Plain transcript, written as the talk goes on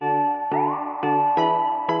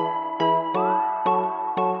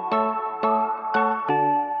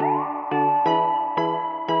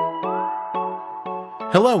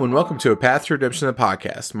Hello and welcome to A Path to Redemption, the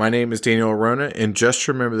podcast. My name is Daniel Arona, and just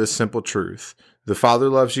remember this simple truth. The Father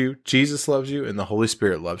loves you, Jesus loves you, and the Holy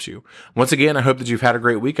Spirit loves you. Once again, I hope that you've had a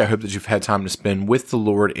great week. I hope that you've had time to spend with the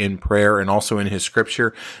Lord in prayer and also in His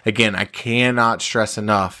Scripture. Again, I cannot stress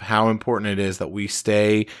enough how important it is that we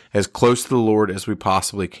stay as close to the Lord as we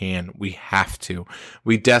possibly can. We have to.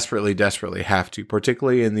 We desperately, desperately have to,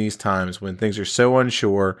 particularly in these times when things are so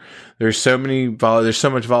unsure. There's so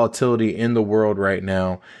much volatility in the world right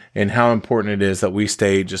now, and how important it is that we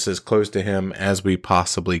stay just as close to Him as we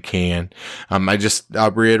possibly can.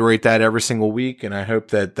 I'll reiterate that every single week, and I hope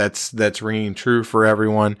that that's ringing true for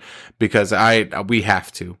everyone, because we have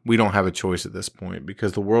to. We don't have a choice at this point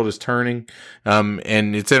because the world is turning.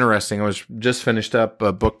 And it's interesting. I was just finished up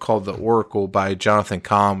a book called The Oracle by Jonathan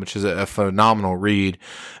Cahn, which is a phenomenal read.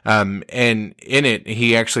 And in it,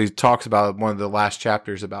 he actually talks about one of the last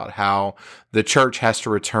chapters about how the church has to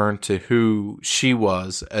return to who she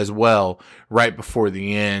was as well right before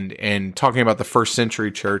the end, and talking about the first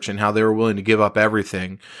century church and how they were willing to give up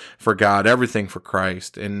everything for God, everything for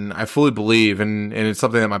Christ. And I fully believe, and it's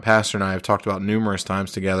something that my pastor and I have talked about numerous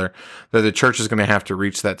times together, that the church is going to have to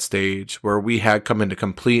reach that stage where we have come into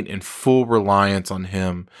complete and full reliance on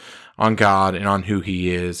Him, on God, and on who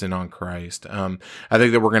He is, and on Christ. I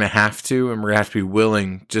think that we're going to have to, and we're going to have to be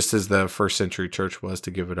willing, just as the first century church was, to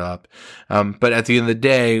give it up. But at the end of the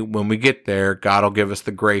day, when we get there, God will give us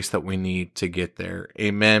the grace that we need to get there.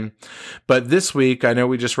 Amen. But this week, I know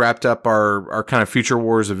we just wrapped up our kind of future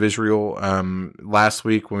wars of Israel last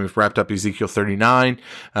week when we've wrapped up Ezekiel 39.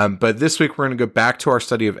 But this week, we're going to go back to our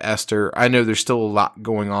study of Esther. I know there's still a lot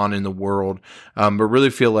going on in the world, but really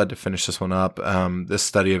feel led to finish this one up, this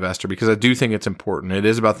study of Esther, because I do think it's important. It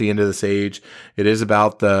is about the end of this age. It is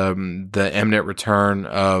about the imminent return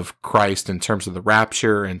of Christ in terms of the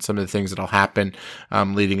rapture and some of the things that'll happen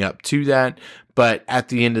leading up to that. But at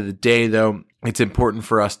the end of the day, though, it's important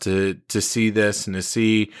for us to see this and to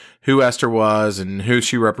see who Esther was and who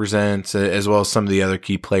she represents, as well as some of the other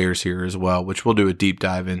key players here as well, which we'll do a deep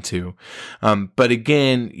dive into. But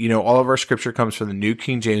again, all of our scripture comes from the New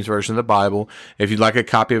King James Version of the Bible. If you'd like a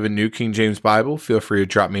copy of a New King James Bible, feel free to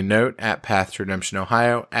drop me a note at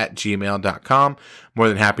pathtoredemptionohio@gmail.com. More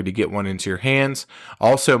than happy to get one into your hands.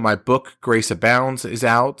 Also, my book, Grace Abounds, is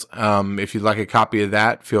out. If you'd like a copy of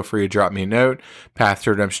that, feel free to drop me a note,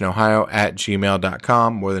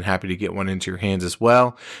 pathtoredemptionohio@gmail.com. More than happy to get one into your hands as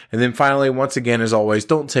well. And then finally, once again, as always,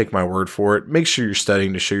 don't take my word for it. Make sure you're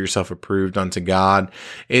studying to show yourself approved unto God.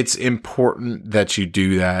 It's important that you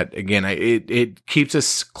do that. Again, it keeps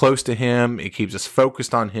us close to Him. It keeps us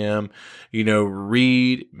focused on Him.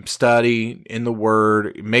 Read, study in the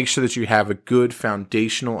Word. Make sure that you have a good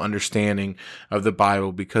foundational understanding of the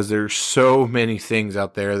Bible, because there's so many things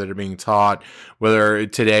out there that are being taught, whether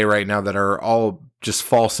today, right now, that are all just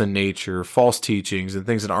false in nature, false teachings, and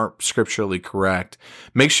things that aren't scripturally correct.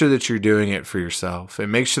 Make sure that you're doing it for yourself,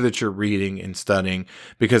 and make sure that you're reading and studying,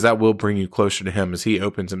 because that will bring you closer to Him as He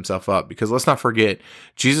opens Himself up. Because let's not forget,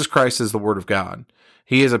 Jesus Christ is the Word of God.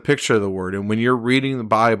 He is a picture of the Word. And when you're reading the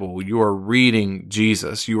Bible, you are reading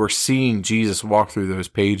Jesus. You are seeing Jesus walk through those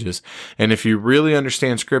pages. And if you really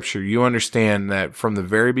understand Scripture, you understand that from the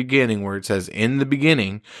very beginning, where it says, "In the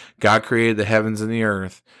beginning, God created the heavens and the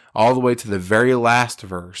earth," all the way to the very last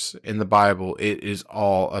verse in the Bible, it is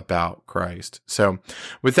all about Christ. So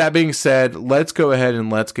with that being said, let's go ahead and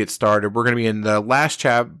let's get started. We're going to be in the last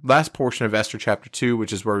portion of Esther chapter 2,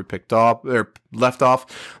 which is where we left off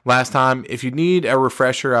last time. If you need a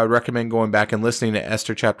refresher, I would recommend going back and listening to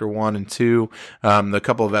Esther chapter 1 and 2, the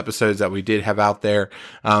couple of episodes that we did have out there.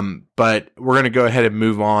 But we're going to go ahead and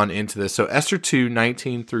move on into this. So Esther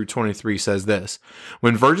 2:19 through 23 says this: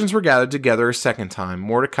 "When virgins were gathered together a second time,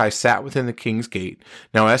 Mordecai sat within the king's gate.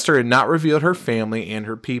 Now Esther had not revealed her family and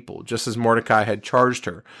her people, just as Mordecai had charged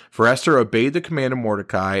her. For Esther obeyed the command of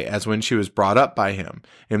Mordecai, as when she was brought up by him.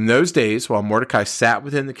 In those days, while Mordecai sat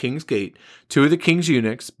within the king's gate, two of the king's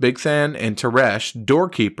eunuchs, Bigthan and Teresh,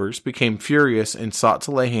 doorkeepers, became furious and sought to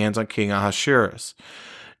lay hands on King Ahasuerus.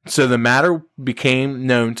 So the matter became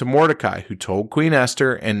known to Mordecai, who told Queen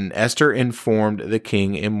Esther, and Esther informed the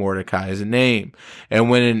king in Mordecai's name. And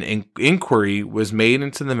when an inquiry was made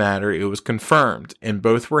into the matter, it was confirmed, and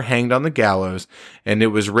both were hanged on the gallows, and it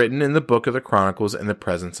was written in the book of the Chronicles in the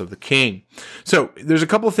presence of the king." So there's a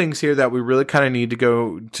couple of things here that we really kind of need to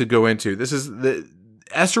go into. This is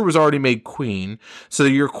Esther was already made queen, so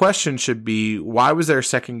your question should be, why was there a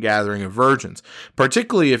second gathering of virgins?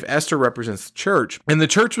 Particularly if Esther represents the church, and the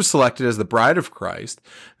church was selected as the bride of Christ.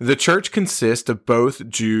 The church consists of both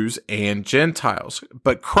Jews and Gentiles,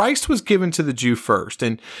 but Christ was given to the Jew first,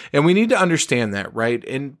 and we need to understand that, right?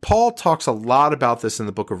 And Paul talks a lot about this in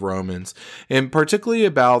the book of Romans, and particularly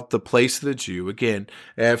about the place of the Jew. Again,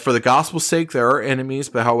 for the gospel's sake, there are enemies,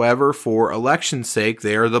 but however, for election's sake,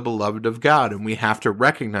 they are the beloved of God, and we have to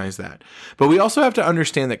recognize that. But we also have to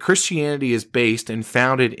understand that Christianity is based and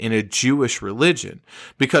founded in a Jewish religion.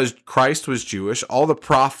 Because Christ was Jewish, all the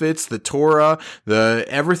prophets, the Torah,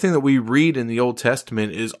 everything that we read in the Old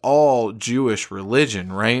Testament is all Jewish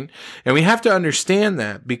religion, right? And we have to understand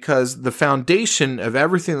that because the foundation of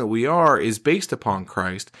everything that we are is based upon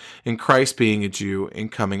Christ, and Christ being a Jew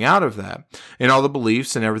and coming out of that, and all the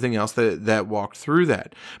beliefs and everything else that walked through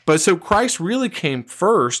that. But so Christ really came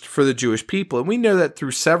first for the Jewish people, and we know that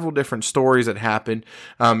through several different stories that happened,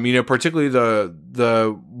 particularly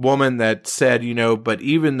the woman that said, but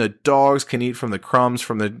even the dogs can eat from the crumbs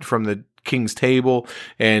from the king's table,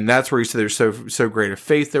 and that's where he said there's so great a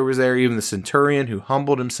faith there was there. Even the centurion who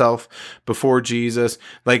humbled himself before Jesus.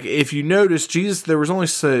 Like, if you notice, Jesus, there was only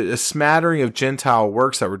a smattering of Gentile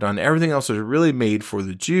works that were done. Everything else was really made for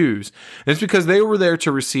the Jews, and it's because they were there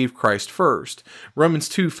to receive Christ first. Romans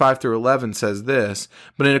 2:5-11 says this,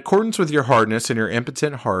 "But in accordance with your hardness and your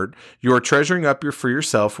impotent heart, you are treasuring up for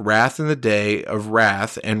yourself wrath in the day of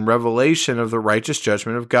wrath and revelation of the righteous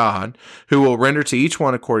judgment of God, who will render to each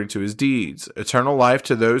one according to his deeds. Eternal life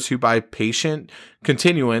to those who by patient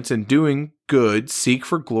continuance in doing good seek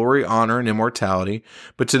for glory, honor, and immortality,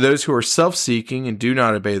 but to those who are self-seeking and do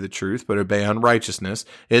not obey the truth, but obey unrighteousness,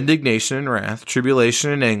 indignation and wrath,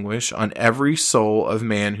 tribulation and anguish on every soul of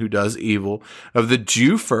man who does evil, of the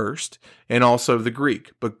Jew first, and also of the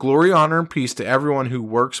Greek. But glory, honor, and peace to everyone who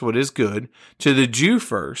works what is good, to the Jew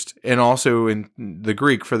first, and also in the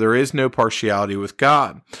Greek, for there is no partiality with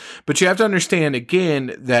God." But you have to understand,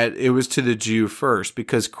 again, that it was to the Jew first,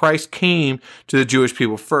 because Christ came to the Jewish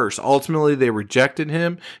people first. Ultimately, they rejected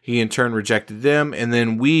him. He in turn rejected them. And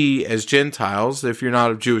then we as Gentiles, if you're not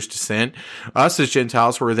of Jewish descent, us as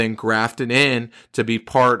Gentiles were then grafted in to be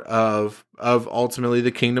part of ultimately the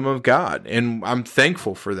kingdom of God. And I'm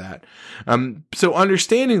thankful for that. So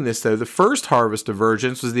understanding this, though, the first harvest of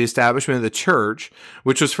virgins was the establishment of the church,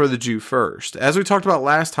 which was for the Jew first. As we talked about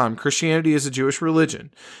last time, Christianity is a Jewish religion.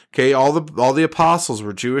 Okay, all the apostles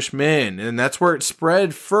were Jewish men, and that's where it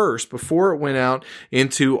spread first before it went out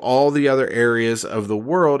into all the other areas of the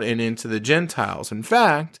world and into the Gentiles. In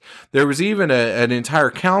fact, there was even an entire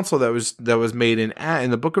council that was made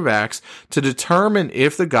in the Book of Acts to determine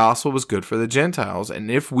if the gospel was good for the Gentiles, and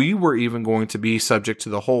if we were even going to be subject to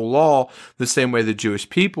the whole law the same way the Jewish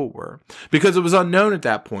people were, because it was unknown at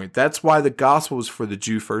that point. That's why the gospel was for the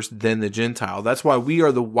Jew first, then the Gentile. That's why we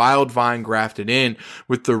are the wild vine grafted in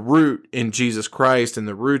with the root in Jesus Christ and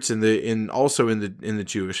the roots in the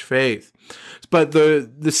Jewish faith. But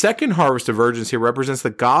the second harvest of virgins here represents the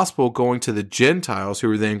gospel going to the Gentiles who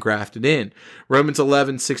were then grafted in. Romans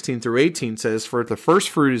 11:16-18 says, "For if the first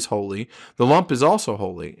fruit is holy, the lump is also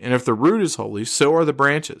holy. And if the root is holy, so are the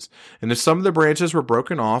branches. And if some of the branches were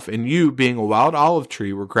broken off, and you, being a wild olive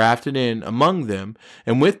tree, were grafted in among them,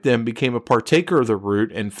 and with them became a partaker of the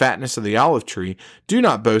root and fatness of the olive tree, do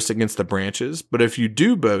not boast against the branches. But if you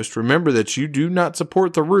do boast, remember that you do not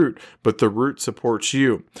support the root, but the root supports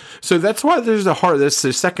you." So that's why there's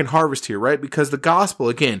the second harvest here, right? Because the gospel,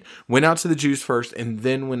 again, went out to the Jews first and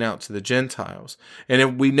then went out to the Gentiles.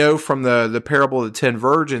 And we know from the parable of the 10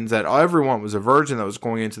 virgins that everyone was a virgin that was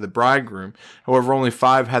going into the bridegroom. However, only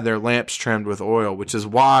 5 had their lamps trimmed with oil, which is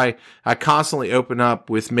why I constantly open up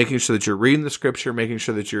with making sure that you're reading the scripture, making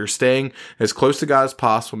sure that you're staying as close to God as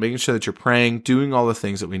possible, making sure that you're praying, doing all the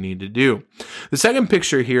things that we need to do. The second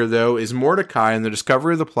picture here, though, is Mordecai and the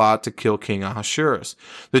discovery of the plot to kill King Ahasuerus.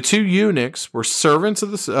 The 2 eunuchs were servants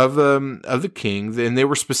of the king, and they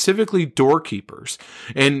were specifically doorkeepers,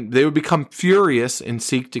 and they would become furious and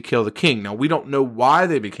seek to kill the king. Now, we don't know why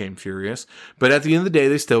they became furious, but at the end of the day,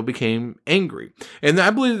 they still became angry. And I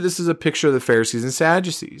believe that this is a picture of the Pharisees and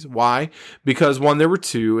Sadducees. Why? Because one, there were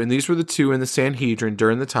 2, and these were the 2 in the Sanhedrin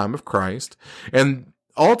during the time of Christ, and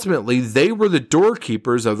ultimately, they were the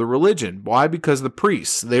doorkeepers of the religion. Why? Because the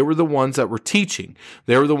priests, they were the ones that were teaching.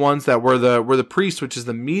 They were the ones that were the priests, which is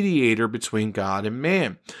the mediator between God and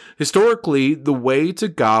man. Historically, the way to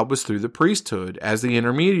God was through the priesthood as the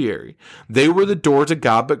intermediary. They were the door to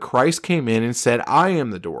God, but Christ came in and said, I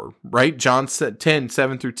am the door, right? John 10,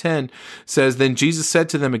 7 through 10 says, Then Jesus said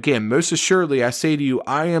to them again, Most assuredly, I say to you,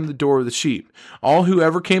 I am the door of the sheep. All who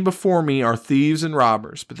ever came before me are thieves and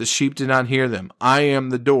robbers, but the sheep did not hear them. I am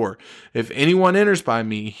the door. If anyone enters by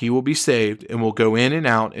me, he will be saved and will go in and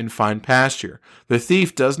out and find pasture. The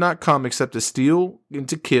thief does not come except to steal and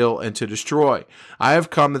to kill and to destroy. I have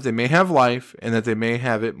come that they may have life and that they may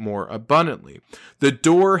have it more abundantly. The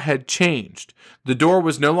door had changed. The door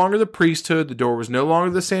was no longer the priesthood. The door was no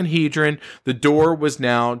longer the Sanhedrin. The door was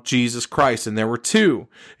now Jesus Christ. And there were two.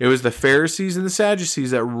 It was the Pharisees and the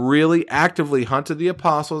Sadducees that really actively hunted the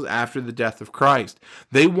apostles after the death of Christ.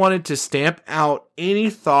 They wanted to stamp out any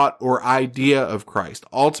thought or idea of Christ.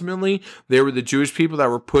 Ultimately, they were the Jewish people that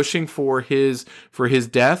were pushing for his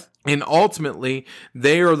death. And ultimately,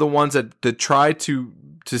 they are the ones that tried to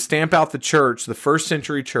stamp out the church, the first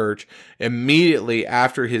century church, immediately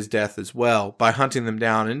after his death as well, by hunting them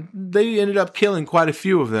down. And they ended up killing quite a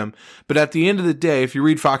few of them. But at the end of the day, if you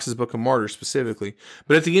read Fox's Book of Martyrs specifically,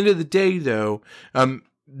 but at the end of the day, though,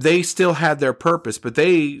 they still had their purpose, but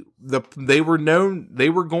they were known, they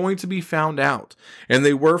were going to be found out, and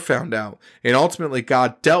they were found out. And ultimately,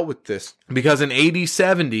 God dealt with this because in AD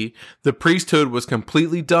 70, the priesthood was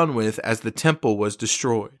completely done with as the temple was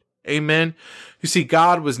destroyed. Amen. You see,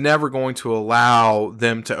 God was never going to allow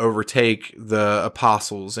them to overtake the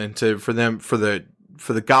apostles and for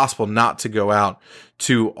the gospel not to go out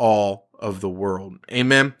to all of the world.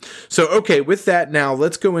 Amen. So, okay, with that now,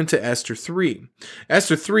 let's go into Esther 3.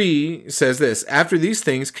 Esther 3 says this, After these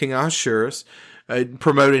things, King Ahasuerus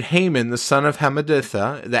promoted Haman, the son of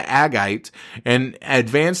Hammedatha, the Agagite, and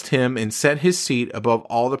advanced him and set his seat above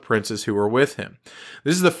all the princes who were with him.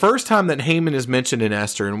 This is the first time that Haman is mentioned in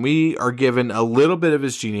Esther, and we are given a little bit of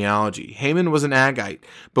his genealogy. Haman was an Agagite,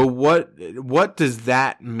 but what does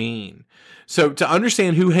that mean? So to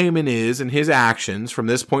understand who Haman is and his actions from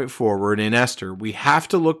this point forward in Esther, we have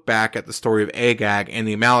to look back at the story of Agag and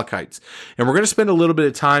the Amalekites. And we're going to spend a little bit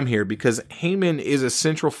of time here because Haman is a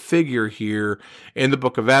central figure here in the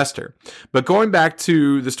book of Esther. But going back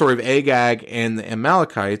to the story of Agag and the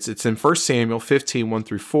Amalekites, it's in 1 Samuel 15, 1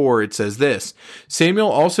 through 4. It says this,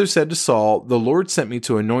 Samuel also said to Saul, The Lord sent me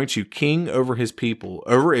to anoint you king over his people,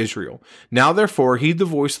 over Israel. Now therefore heed the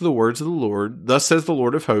voice of the words of the Lord. Thus says the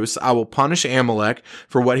Lord of hosts, I will punish Amalek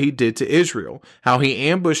for what he did to Israel, how he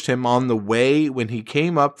ambushed him on the way when he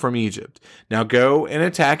came up from Egypt. Now go and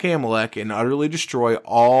attack Amalek and utterly destroy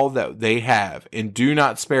all that they have, and do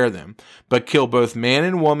not spare them, but kill both man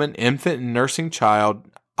and woman, infant and nursing child,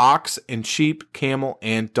 ox and sheep, camel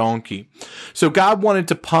and donkey. So God wanted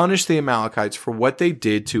to punish the Amalekites for what they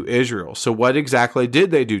did to Israel. So what exactly did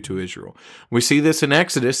they do to Israel? We see this in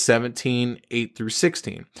Exodus 17, 8 through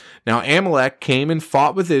 16. Now Amalek came and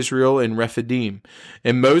fought with Israel in Rephidim.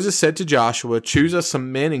 And Moses said to Joshua, Choose us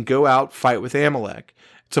some men and go out, fight with Amalek.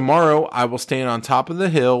 Tomorrow I will stand on top of the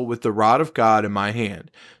hill with the rod of God in my hand.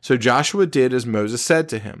 So Joshua did as Moses said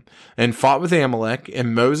to him, and fought with Amalek,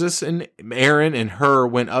 and Moses and Aaron and Hur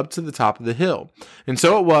went up to the top of the hill. And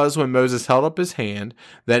so it was when Moses held up his hand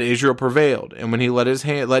that Israel prevailed, and when he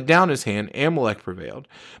let down his hand, Amalek prevailed.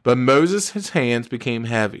 But Moses' hands became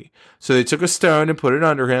heavy. So they took a stone and put it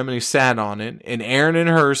under him, and he sat on it, and Aaron and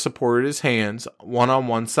Hur supported his hands, one on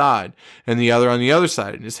one side, and the other on the other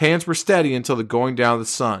side, and his hands were steady until the going down of the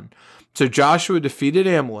sun. So Joshua defeated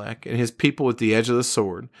Amalek and his people with the edge of the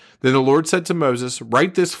sword. Then the Lord said to Moses,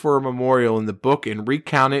 Write this for a memorial in the book and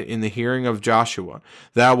recount it in the hearing of Joshua,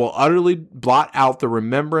 that I will utterly blot out the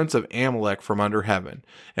remembrance of Amalek from under heaven.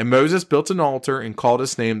 And Moses built an altar and called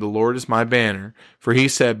his name, The Lord is my banner. For he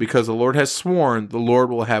said, Because the Lord has sworn, the Lord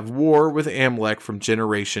will have war with Amalek from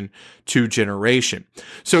generation to generation.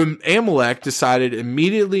 So Amalek decided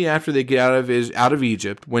immediately after they get out of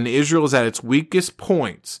Egypt, when Israel is at its weakest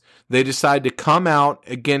points, they decide to come out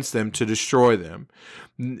against them to destroy them.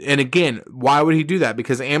 And again, why would he do that?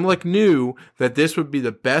 Because Amalek knew that this would be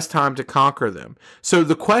the best time to conquer them. So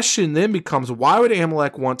the question then becomes, why would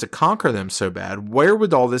Amalek want to conquer them so bad? Where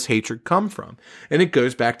would all this hatred come from? And it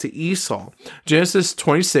goes back to Esau. Genesis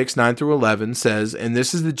 26, 9 through 11 says, And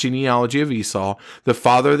this is the genealogy of Esau, the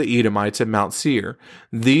father of the Edomites at Mount Seir.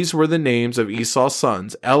 These were the names of Esau's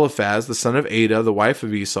sons, Eliphaz, the son of Ada, the wife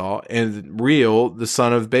of Esau, and Reuel, the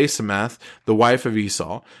son of Basemath, Basemath, the wife of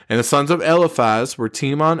Esau. And the sons of Eliphaz were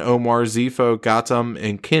Teman, Omar, Zepho, Gatam,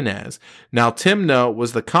 and Kenaz. Now Timnah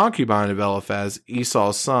was the concubine of Eliphaz,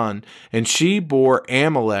 Esau's son, and she bore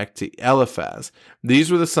Amalek to Eliphaz.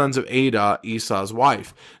 These were the sons of Adah, Esau's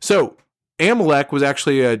wife. So Amalek was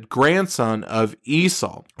actually a grandson of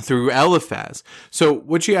Esau through Eliphaz. So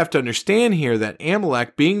what you have to understand here, that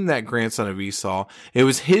Amalek, being that grandson of Esau, it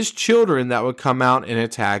was his children that would come out and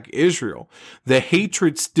attack Israel. The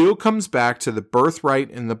hatred still comes back to the birthright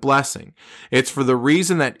and the blessing. It's for the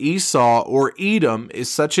reason that Esau or Edom is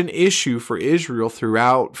such an issue for Israel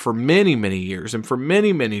throughout for many, many years and for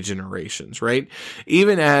many, many generations, right?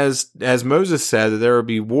 Even as Moses said that there would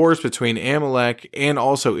be wars between Amalek and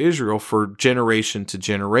also Israel for generation to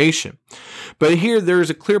generation. But here there is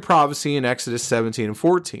a clear prophecy in Exodus 17 and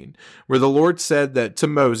 14, where the Lord said that to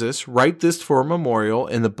Moses, write this for a memorial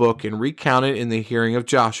in the book and recount it in the hearing of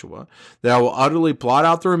Joshua, that I will utterly blot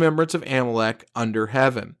out the remembrance of Amalek under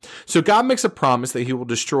heaven. So God makes a promise that he will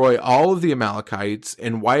destroy all of the Amalekites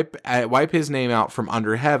and wipe his name out from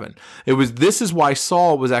under heaven. This is why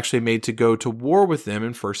Saul was actually made to go to war with them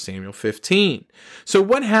in 1 Samuel 15. So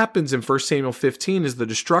what happens in 1 Samuel 15 is the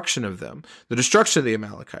destruction of them. The destruction of the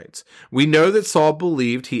Amalekites. We know that Saul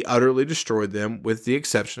believed he utterly destroyed them with the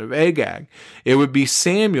exception of Agag. It would be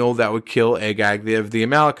Samuel that would kill Agag of the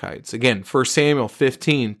Amalekites. Again, 1 Samuel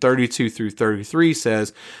 15, 32 through 33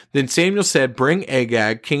 says, Then Samuel said, Bring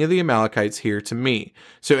Agag, king of the Amalekites, here to me.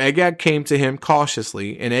 So Agag came to him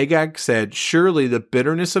cautiously, and Agag said, Surely the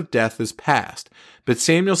bitterness of death is past. But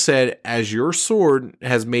Samuel said, As your sword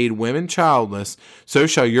has made women childless, so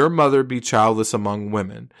shall your mother be childless among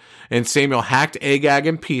women. And Samuel hacked Agag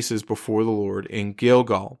in pieces before the Lord in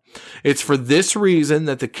Gilgal. It's for this reason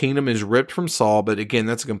that the kingdom is ripped from Saul, but again,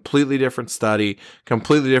 that's a completely different study,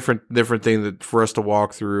 completely different thing for us to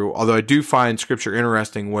walk through. Although I do find scripture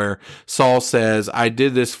interesting where Saul says, I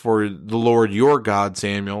did this for the Lord your God,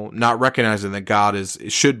 Samuel, not recognizing that God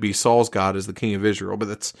should be Saul's God as the king of Israel, but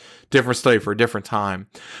that's a different study for a different time.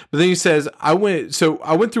 But then he says, I went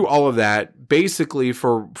through all of that basically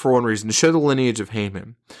for one reason, to show the lineage of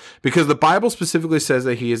Haman. Because the Bible specifically says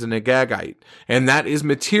that he is an Agagite, and that is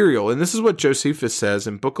material. And this is what Josephus says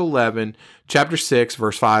in Book 11, chapter 6,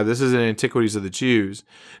 verse 5. This is in Antiquities of the Jews.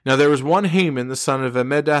 Now there was one Haman, the son of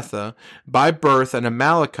Ammedatha, by birth an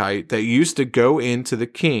Amalekite, that used to go in to the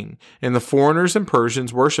king, and the foreigners and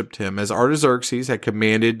Persians worshipped him, as Artaxerxes had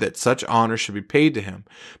commanded that such honor should be paid to him.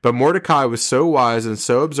 But Mordecai was so wise and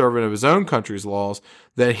so observant of his own country's laws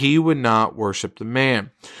that he would not worship the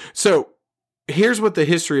man. So here's what the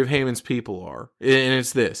history of Haman's people are, and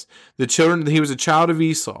it's this. He was a child of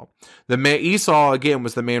Esau. Esau, again,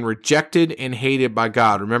 was the man rejected and hated by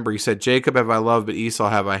God. Remember, he said, Jacob have I loved, but Esau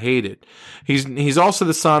have I hated. He's also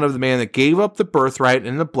the son of the man that gave up the birthright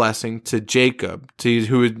and the blessing to Jacob,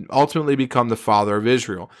 who would ultimately become the father of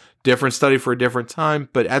Israel. Different study for a different time,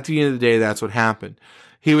 but at the end of the day, that's what happened.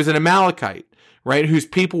 He was an Amalekite, right, whose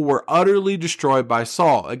people were utterly destroyed by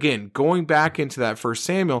Saul. Again, going back into that 1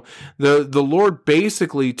 Samuel, the Lord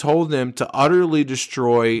basically told them to utterly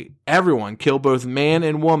destroy everyone, kill both man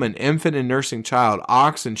and woman, infant and nursing child,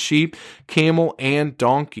 ox and sheep, camel and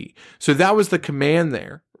donkey. So that was the command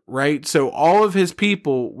there, right? So all of his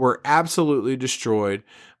people were absolutely destroyed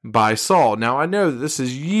by Saul. Now, I know that this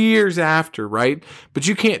is years after, right? But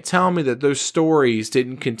you can't tell me that those stories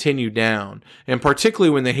didn't continue down. And particularly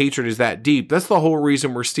when the hatred is that deep. That's the whole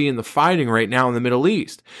reason we're seeing the fighting right now in the Middle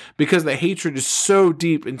East. Because the hatred is so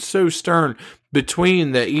deep and so stern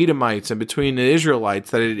between the Edomites and between the Israelites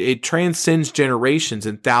that it transcends generations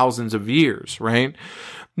and thousands of years, right?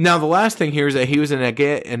 Now, the last thing here is that he was an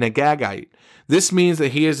Agagite. This means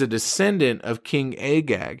that he is a descendant of King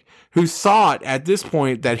Agag, who thought at this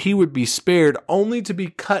point that he would be spared only to be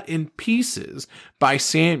cut in pieces by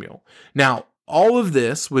Samuel. Now, all of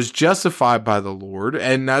this was justified by the Lord,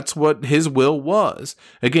 and that's what his will was.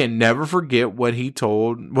 Again, never forget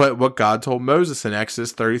what God told Moses in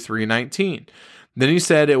Exodus 33:19. Then he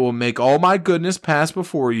said, It will make all my goodness pass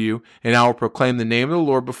before you, and I will proclaim the name of the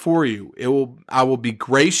Lord before you. I will be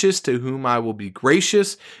gracious to whom I will be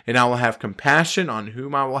gracious, and I will have compassion on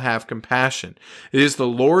whom I will have compassion. It is the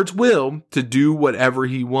Lord's will to do whatever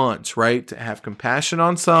he wants, right? To have compassion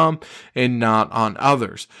on some and not on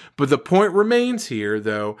others. But the point remains here,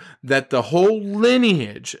 though, that the whole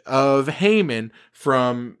lineage of Haman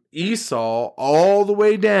from Esau all the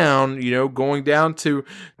way down, going down to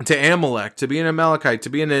Amalek, to being an Amalekite, to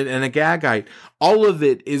being an Agagite. All of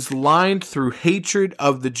it is lined through hatred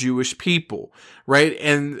of the Jewish people, right?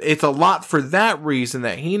 And it's a lot for that reason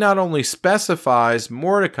that he not only specifies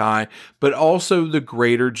Mordecai, but also the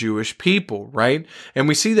greater Jewish people, right? And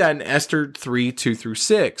we see that in Esther 3,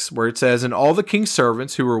 2-6, where it says, "And all the king's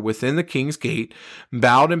servants who were within the king's gate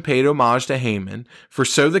bowed and paid homage to Haman, for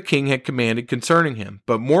so the king had commanded concerning him.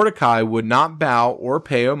 But Mordecai would not bow or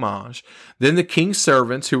pay homage. Then the king's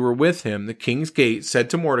servants who were with him, the king's gate, said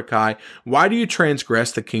to Mordecai, 'Why do you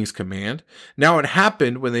transgress the king's command?' Now it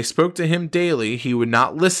happened, when they spoke to him daily, he would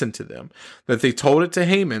not listen to them, that they told it to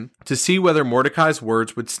Haman to see whether Mordecai's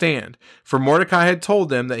words would stand. For Mordecai had told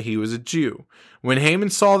them that he was a Jew. When Haman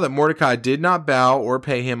saw that Mordecai did not bow or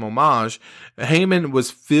pay him homage, Haman was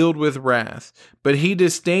filled with wrath. But he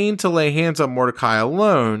disdained to lay hands on Mordecai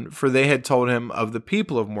alone, for they had told him of the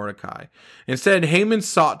people of Mordecai. Instead, Haman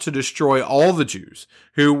sought to destroy all the Jews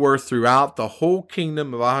who were throughout the whole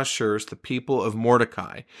kingdom of Ahasuerus, the people of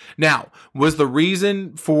Mordecai." Now, was the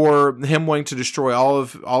reason for him wanting to destroy all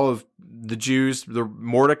of the Jews, the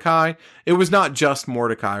Mordecai? It was not just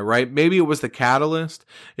Mordecai, right? Maybe it was the catalyst.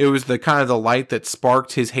 It was the kind of the light that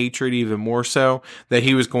sparked his hatred even more so, that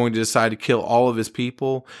he was going to decide to kill all of his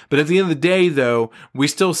people. But at the end of the day, though, we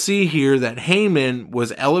still see here that Haman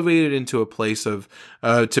was elevated into a place of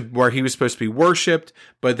to where he was supposed to be worshipped,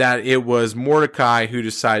 but that it was Mordecai who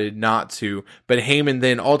decided not to. But Haman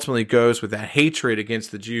then ultimately goes with that hatred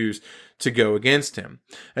against the Jews to go against him.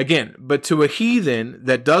 Again, but to a heathen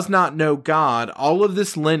that does not know God, all of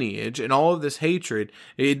this lineage and all of this hatred,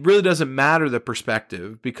 it really doesn't matter the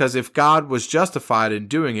perspective, because if God was justified in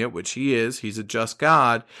doing it, which he is, he's a just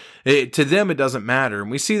God, to them it doesn't matter.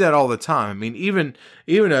 And we see that all the time. I mean,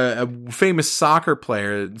 even a famous soccer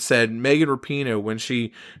player said, Megan Rapinoe, when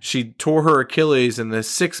she tore her Achilles in the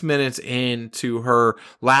 6 minutes into her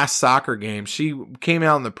last soccer game, she came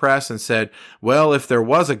out in the press and said, "Well, if there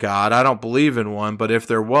was a God, I don't believe in one, but if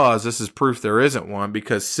there was, this is proof there isn't one,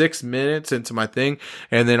 because 6 minutes into my thing,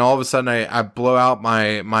 and then all of a sudden I blow out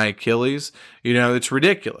my Achilles. It's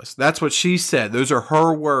ridiculous." That's what she said. Those are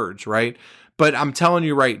her words, right? But I'm telling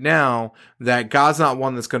you right now that God's not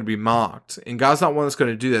one that's going to be mocked, and God's not one that's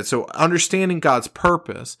going to do that. So understanding God's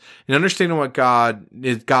purpose and understanding what God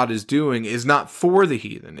is doing is not for the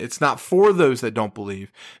heathen. It's not for those that don't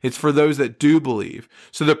believe. It's for those that do believe.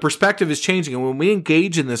 So the perspective is changing. And when we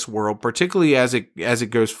engage in this world, particularly as it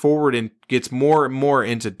goes forward and gets more and more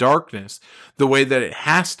into darkness, the way that it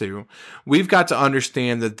has to, we've got to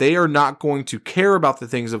understand that they are not going to care about the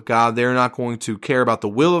things of God. They're not going to care about the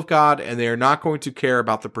will of God, and they are not going to care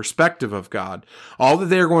about the perspective of God. All that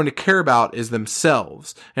they're going to care about is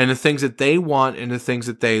themselves and the things that they want and the things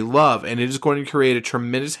that they love. And it is going to create a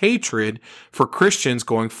tremendous hatred for Christians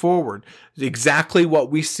going forward. Exactly what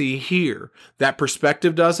we see here. That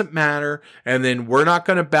perspective doesn't matter, and then we're not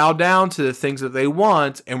going to bow down to the things that they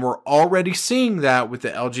want, and we're already seeing that with the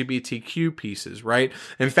LGBTQ pieces, right?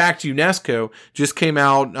 In fact, UNESCO just came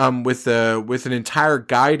out with an entire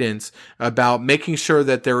guidance about making sure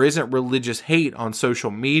that there isn't religious hate on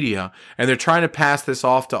social media, and they're trying to pass this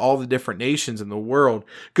off to all the different nations in the world.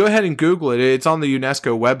 Go ahead and Google it. It's on the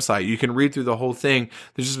UNESCO website. You can read through the whole thing.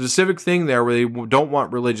 There's a specific thing there where they don't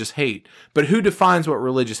want religious hate. But who defines what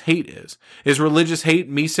religious hate is? Is religious hate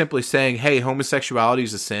me simply saying, hey, homosexuality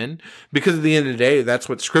is a sin? Because at the end of the day, that's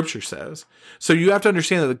what Scripture says. So you have to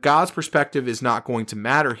understand that God's perspective is not going to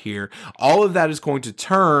matter here. All of that is going to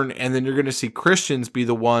turn, and then you're going to see Christians be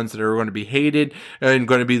the ones that are going to be hated and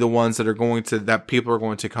going to be the ones that people are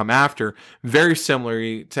going to come after, very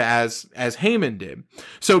similarly to as Haman did.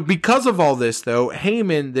 So because of all this, though,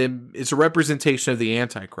 Haman then is a representation of the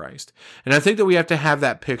Antichrist. And I think that we have to have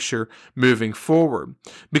that picture moving forward,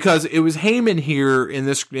 because it was Haman here in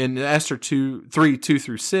Esther 3,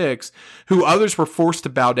 2-6, who others were forced to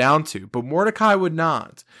bow down to, but Mordecai would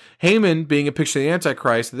not. Haman being a picture of the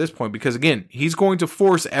Antichrist at this point, because again, he's going to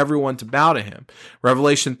force everyone to bow to him.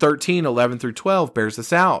 Revelation 13, 11-12 bears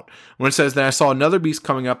this out. When it says, "Then I saw another beast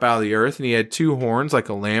coming up out of the earth, and he had 2 horns like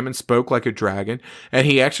a lamb and spoke like a dragon. And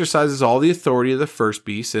he exercises all the authority of the first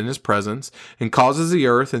beast in his presence, and causes the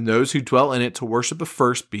earth and those who dwell in it to worship the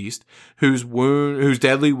first beast, whose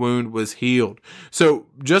deadly wound was healed." So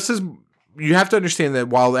just as you have to understand that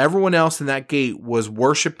while everyone else in that gate was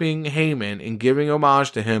worshiping Haman and giving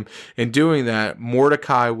homage to him and doing that,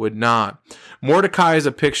 Mordecai would not. Mordecai is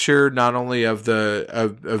a picture not only of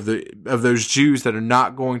those Jews that are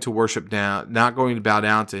not going to worship down, not going to bow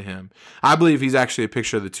down to him. I believe he's actually a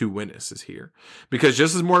picture of the two witnesses here, because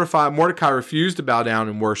just as Mordecai refused to bow down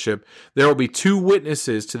and worship, there will be two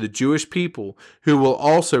witnesses to the Jewish people who will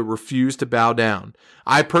also refuse to bow down.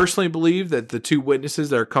 I personally believe that the two witnesses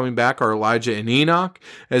that are coming back are Elijah and Enoch,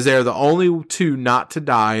 as they are the only two not to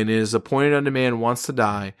die, and it is appointed unto man once to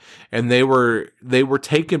die, and they were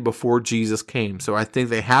taken before Jesus came. So I think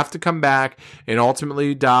they have to come back and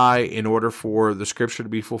ultimately die in order for the scripture to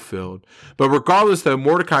be fulfilled. But regardless, though,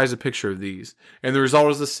 Mordecai is a picture of these, and the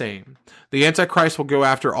result is the same. The Antichrist will go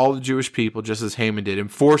after all the Jewish people just as Haman did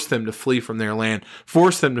and force them to flee from their land,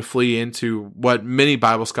 force them to flee into what many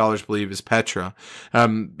Bible scholars believe is Petra,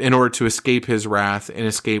 in order to escape his wrath and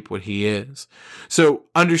escape what he is. So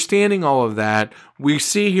understanding all of that, we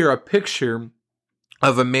see here a picture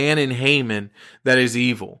of a man in Haman that is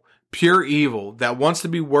evil. Pure evil that wants to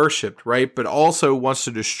be worshipped, right? But also wants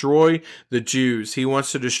to destroy the Jews. He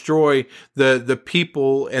wants to destroy the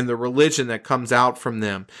people and the religion that comes out from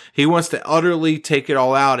them. He wants to utterly take it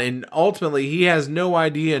all out. And ultimately, he has no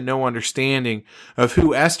idea, no understanding of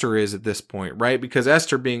who Esther is at this point, right? Because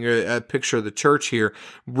Esther, being a picture of the church here,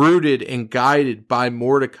 rooted and guided by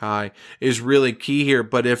Mordecai, is really key here.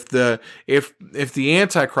 But if the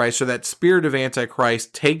Antichrist, or that spirit of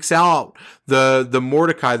Antichrist, takes out the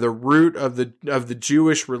Mordecai, the root of the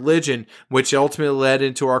Jewish religion, which ultimately led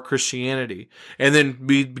into our Christianity, and then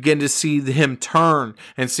we begin to see him turn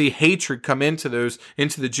and see hatred come into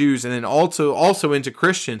the Jews, and then also into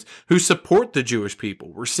Christians who support the Jewish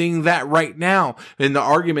people. We're seeing that right now in the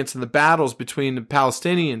arguments and the battles between the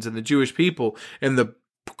Palestinians and the Jewish people and the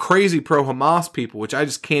crazy pro-Hamas people, which I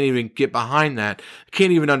just can't even get behind that. I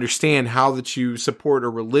can't even understand how that you support a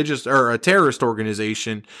religious or a terrorist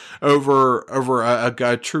organization over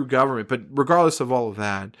a true government. But regardless of all of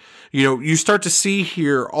that, you start to see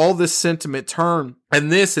here all this sentiment turn. And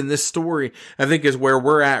this story, I think, is where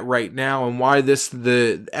we're at right now, and why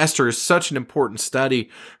the Esther is such an important study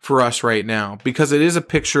for us right now, because it is a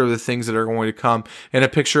picture of the things that are going to come and a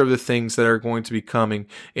picture of the things that are going to be coming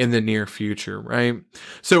in the near future, right?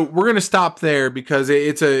 So we're going to stop there because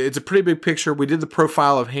it's a pretty big picture. We did the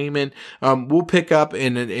profile of Haman. We'll pick up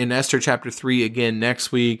in Esther chapter 3 again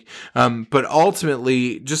next week. But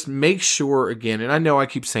ultimately, just make sure again, and I know I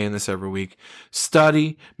keep saying this every week,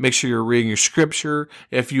 study, make sure you're reading your scripture.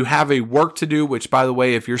 If you have a work to do, which, by the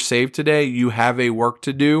way, if you're saved today, you have a work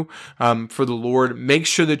to do for the Lord, make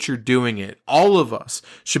sure that you're doing it. All of us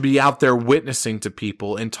should be out there witnessing to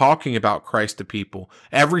people and talking about Christ to people.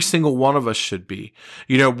 Every single one of us should be.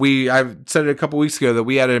 I've said it a couple weeks ago that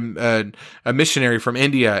we had a missionary from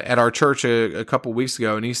India at our church a couple weeks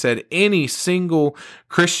ago, and he said any single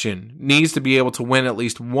Christian needs to be able to win at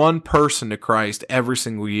least one person to Christ every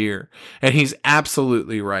single year. And he's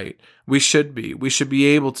absolutely right. We should be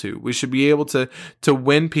able to. We should be able to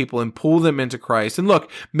win people and pull them into Christ. And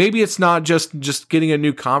look, maybe it's not just getting a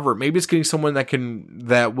new convert. Maybe it's getting someone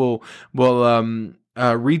that will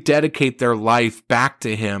rededicate their life back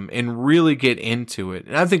to him and really get into it.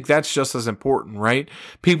 And I think that's just as important, right?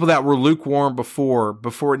 People that were lukewarm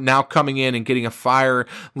before now coming in and getting a fire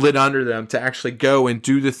lit under them to actually go and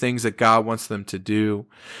do the things that God wants them to do.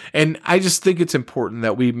 And I just think it's important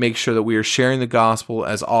that we make sure that we are sharing the gospel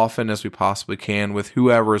as often as we possibly can with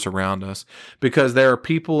whoever is around us, because there are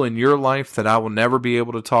people in your life that I will never be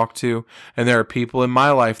able to talk to, and there are people in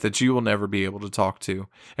my life that you will never be able to talk to.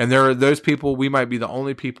 And there are those people, we might be the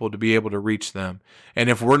only people to be able to reach them. And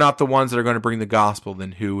if we're not the ones that are going to bring the gospel,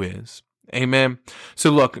 then who is? Amen.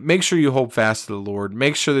 So look, make sure you hold fast to the Lord.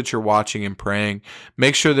 Make sure that you're watching and praying.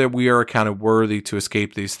 Make sure that we are accounted worthy to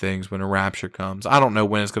escape these things when a rapture comes. I don't know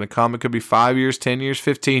when it's going to come. It could be 5 years, 10 years,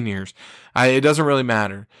 15 years. It doesn't really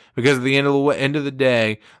matter, because at the end of the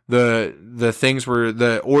day,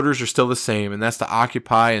 the orders are still the same, and that's to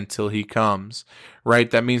occupy until he comes.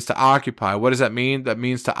 Right? That means to occupy. What does that mean? That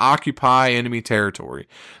means to occupy enemy territory.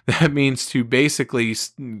 That means to basically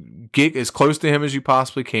get as close to him as you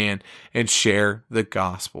possibly can and share the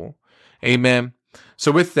gospel. Amen.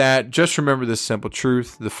 So with that, just remember this simple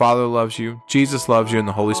truth. The Father loves you, Jesus loves you, and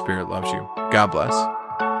the Holy Spirit loves you. God bless.